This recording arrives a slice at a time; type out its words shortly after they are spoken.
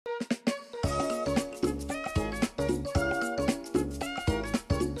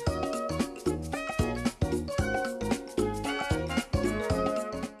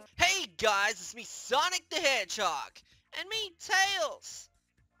Hedgehog. And me, Tails.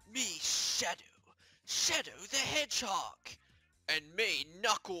 Me, Shadow. Shadow the Hedgehog. And me,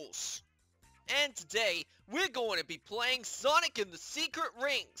 Knuckles. And today, we're going to be playing Sonic and the Secret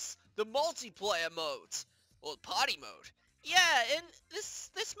Rings, the multiplayer mode, or party mode. Yeah, and this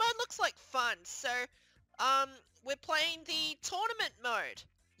mode looks like fun, so, we're playing the tournament mode.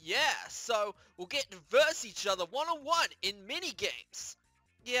 Yeah, so we'll get to verse each other one-on-one in mini-games.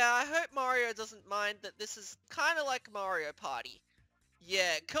 Yeah, I hope Mario doesn't mind that this is kind of like Mario Party.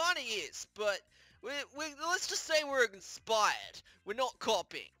 Yeah, it kind of is, but let's just say we're inspired. We're not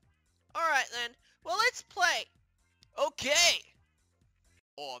copying. Alright then, well let's play. Okay.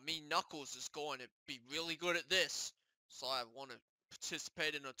 Oh, me Knuckles is going to be really good at this. So I want to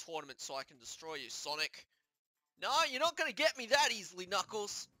participate in a tournament so I can destroy you, Sonic. No, you're not going to get me that easily,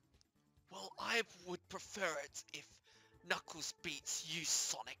 Knuckles. Well, I would prefer it if Knuckles beats you,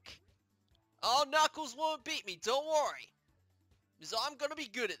 Sonic. Oh, Knuckles won't beat me, don't worry. Because I'm going to be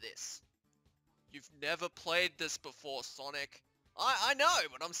good at this. You've never played this before, Sonic. I know,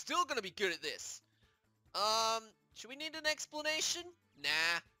 but I'm still gonna be good at this. Should we need an explanation?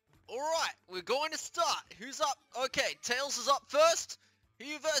 Nah. Alright, we're going to start. Who's up? Okay, Tails is up first. Who are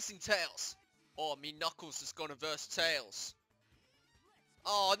you versing, Tails? Oh, me Knuckles is gonna verse Tails.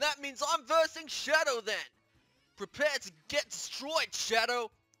 Oh, and that means I'm versing Shadow then. Prepare to get destroyed,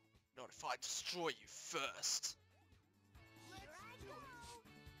 Shadow. Not if I destroy you first.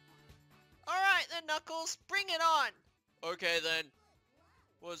 Alright then, Knuckles, bring it on. Okay then,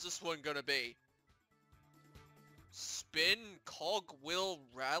 what is this one gonna be? Spin, cog, wheel,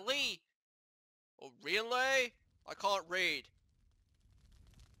 rally? Or relay? I can't read.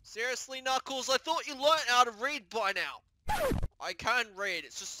 Seriously, Knuckles, I thought you learnt how to read by now. I can read,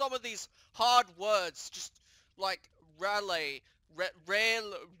 it's just some of these hard words, just like rally,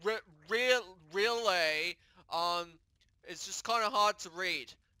 relay, it's just kind of hard to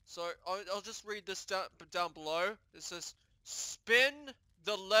read. So, I'll just read this down below. It says, spin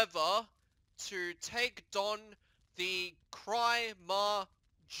the lever to take down the Cry-Ma-Jana.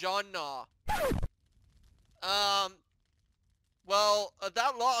 Well,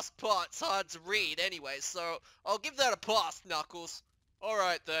 that last part's hard to read anyway, so I'll give that a pass, Knuckles.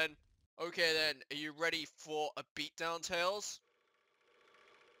 Alright then. Okay then, are you ready for a beatdown, Tails?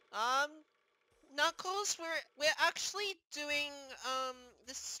 Knuckles, we're actually doing,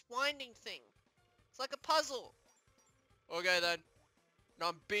 this winding thing. It's like a puzzle. Okay then. And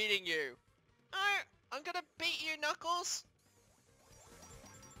I'm beating you. No, I'm gonna beat you, Knuckles.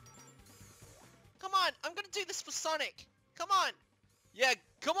 Come on, I'm gonna do this for Sonic. Come on. Yeah,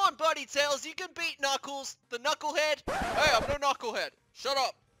 come on, buddy, Tails. You can beat Knuckles, the Knucklehead. Hey, I'm no Knucklehead. Shut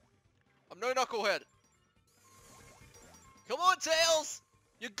up. I'm no Knucklehead. Come on, Tails.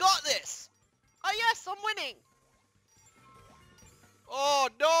 You got this. Oh yes, I'm winning! Oh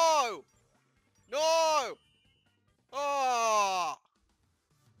no! No! Oh!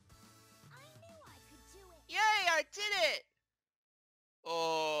 I knew I could do it. Yay, I did it!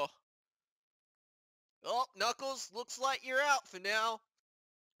 Oh. Oh, Knuckles, looks like you're out for now.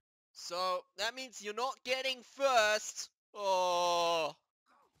 So, that means you're not getting first. Oh.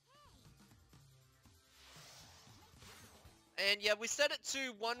 And yeah, we set it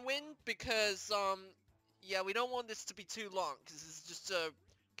to 1 win because, yeah, we don't want this to be too long, because this is just a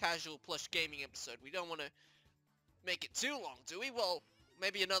casual plush gaming episode. We don't want to make it too long, do we? Well,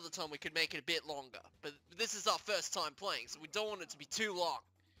 maybe another time we could make it a bit longer. But this is our first time playing, so we don't want it to be too long.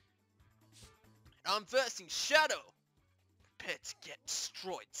 And I'm versing Shadow. Prepare to get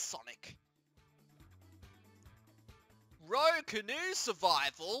destroyed, Sonic. Row canoe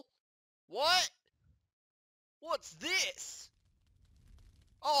survival? What? What's this?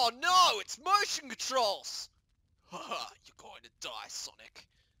 Oh no, it's motion controls! Haha, you're going to die, Sonic.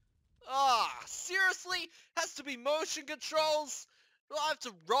 Ah, seriously? Has to be motion controls? Do I have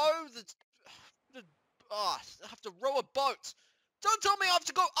to row I have to row a boat. Don't tell me I have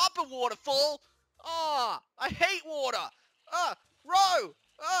to go up a waterfall! Ah, I hate water! Ah, row!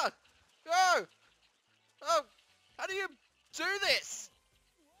 Ah, go! Oh, how do you do this?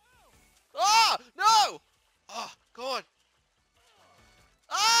 Ah, no! Ah, go on.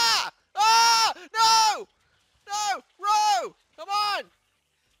 Ah! Ah! No! No! Row! Come on!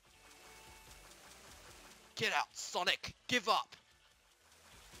 Get out, Sonic. Give up.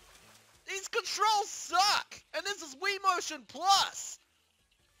 These controls suck! And this is Wii Motion Plus!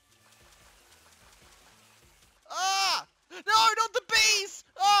 Ah! No, not the bees!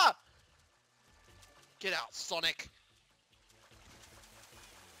 Ah! Get out, Sonic.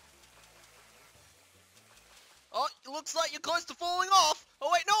 Oh, it looks like you're close to falling off. Oh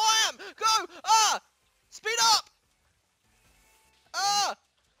wait, no I am! Go! Ah! Speed up! Ah!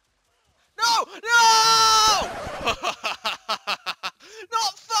 No! No!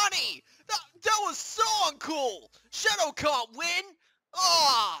 Not funny! That was so uncool! Shadow can't win!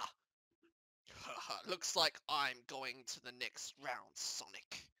 Ah! Looks like I'm going to the next round,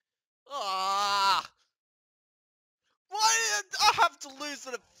 Sonic. Ah! Why did I have to lose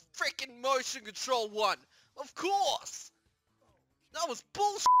in a freaking motion control one? Of course! That was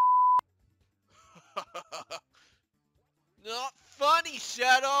bullshit! Not funny,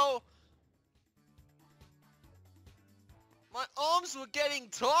 Shadow! My arms were getting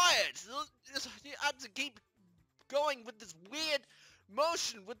tired! You had to keep going with this weird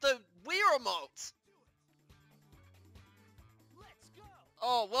motion with the Wii remote!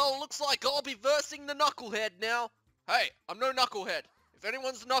 Oh, well, looks like I'll be versing the Knucklehead now. Hey, I'm no Knucklehead. If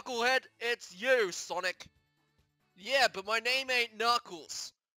anyone's a Knucklehead, it's you, Sonic. Yeah, but my name ain't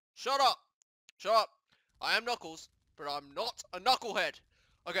Knuckles. Shut up. Shut up. I am Knuckles, but I'm not a Knucklehead.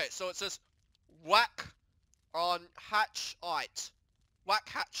 Okay, so it says whack on hatchite. Whack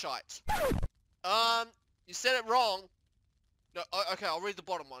hatchite. You said it wrong. No, okay, I'll read the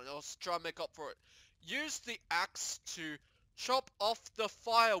bottom one. I'll try and make up for it. Use the axe to chop off the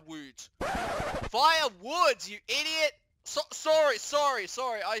firewood. Firewood, you idiot! Sorry.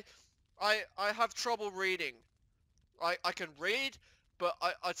 I have trouble reading. I can read, but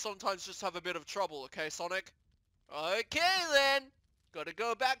I sometimes just have a bit of trouble, okay, Sonic? Okay, then. Gotta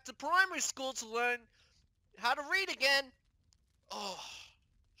go back to primary school to learn how to read again. Oh,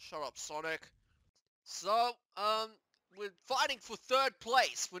 shut up, Sonic. So, we're fighting for third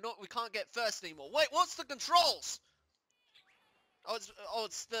place. We can't get first anymore. Wait, what's the controls?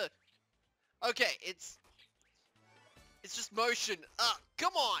 It's the... Okay, it's just motion.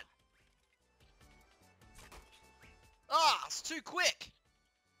 Come on! It's too quick!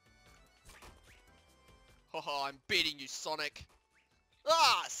 Haha, I'm beating you, Sonic.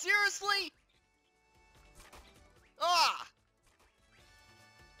 Seriously?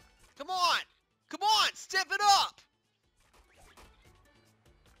 Come on! Come on, step it up!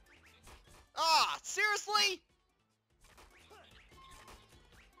 Seriously?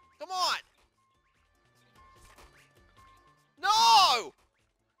 Come on! No!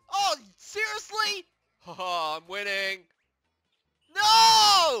 Oh, seriously? Haha, I'm winning.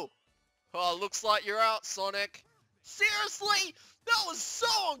 No! Oh, looks like you're out, Sonic. Seriously? That was so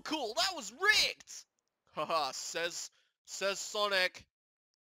uncool. That was rigged. Haha, says Sonic.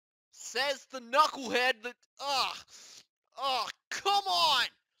 Says the knucklehead that... come on!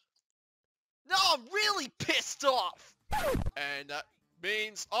 Now I'm really pissed off. And that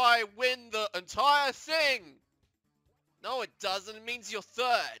means I win the entire thing. No, it doesn't. It means you're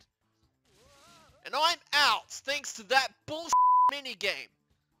third. And I'm out, thanks to that bullshit minigame.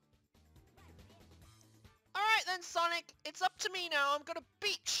 Alright then, Sonic. It's up to me now. I'm gonna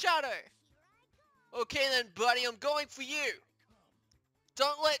beat Shadow. Okay then, buddy. I'm going for you.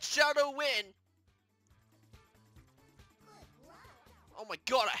 Don't let Shadow win. Oh my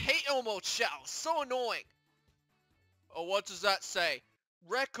god, I hate Elmo Shadow. So annoying. Oh, what does that say?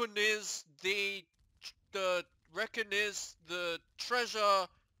 Recognize the treasure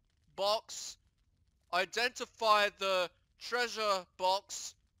box. Identify the treasure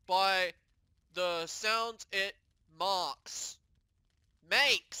box by the sound it marks.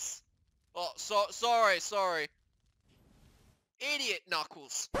 Makes. Oh, sorry. Idiot,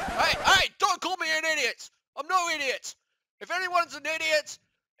 Knuckles. Hey, don't call me an idiot. I'm no idiot. If anyone's an idiot,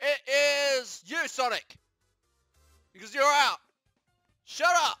 it is you, Sonic. Because you're out.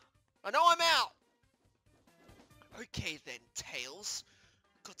 Shut up. I know I'm out. Okay then, Tails.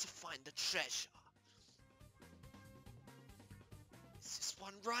 Got to find the treasure. Is this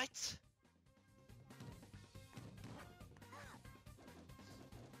one right?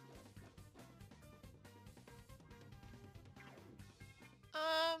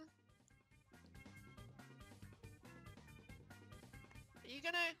 Are you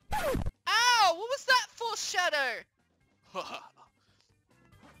gonna... Ow! What was that for, Shadow?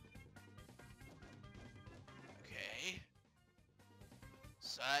 Okay.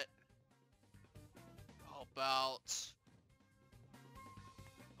 Set. How about...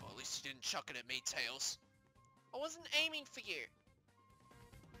 Oh, at least you didn't chuck it at me, Tails. I wasn't aiming for you.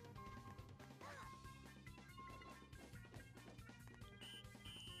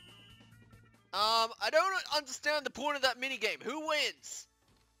 I don't understand the point of that minigame. Who wins?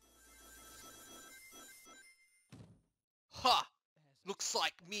 Ha! Looks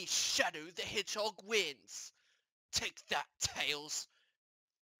like me, Shadow the Hedgehog, wins. Take that, Tails.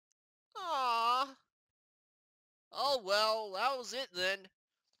 Ah. Oh well, that was it then.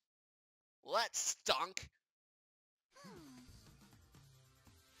 Well, that stunk.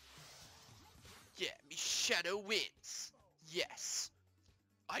 Yeah, me Shadow wins. Yes.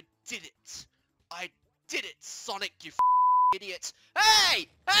 I did it. I did it, Sonic, you idiot. Hey!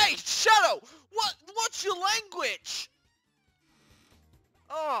 Hey, Shadow! What's your language?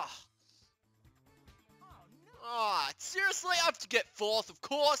 Oh. Oh, seriously? I have to get fourth, of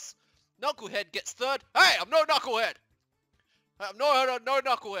course. Knucklehead gets third. Hey, I'm no Knucklehead. I'm no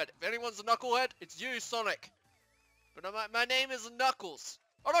Knucklehead. If anyone's a Knucklehead, it's you, Sonic. But my name isn't Knuckles.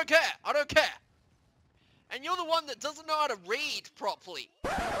 I don't care. I don't care. And you're the one that doesn't know how to read properly.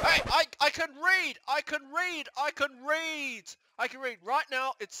 Hey, I can read. I can read. I can read. I can read. Right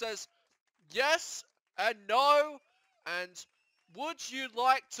now, it says yes and no. And would you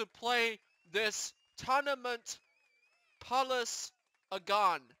like to play this tournament Palace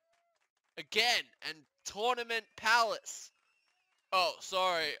again? And Tournament Palace. Oh,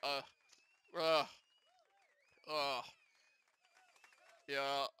 sorry.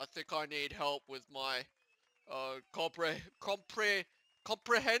 Yeah, I think I need help with my,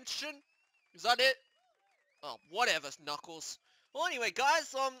 comprehension? Is that it? Oh, whatever, Knuckles. Well, anyway,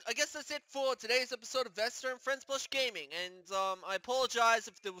 guys, I guess that's it for today's episode of Vester&Friends Plush Gaming, and, I apologize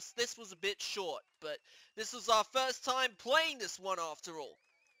if this was a bit short, but this was our first time playing this one after all.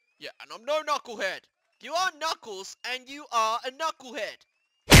 Yeah, and I'm no Knucklehead. You are Knuckles, and you are a Knucklehead.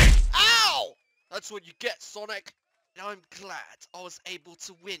 Ow! That's what you get, Sonic. And I'm glad I was able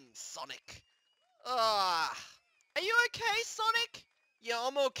to win, Sonic. Ah. Are you okay, Sonic? Yeah,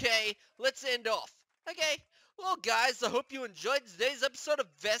 I'm okay. Let's end off. Okay. Well, guys, I hope you enjoyed today's episode of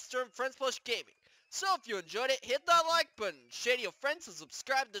Vester&Friends Plush Gaming. So, if you enjoyed it, hit that like button, share to your friends, and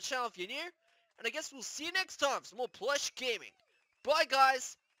subscribe to the channel if you're new. And I guess we'll see you next time for more plush gaming. Bye,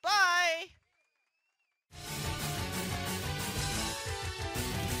 guys. Bye!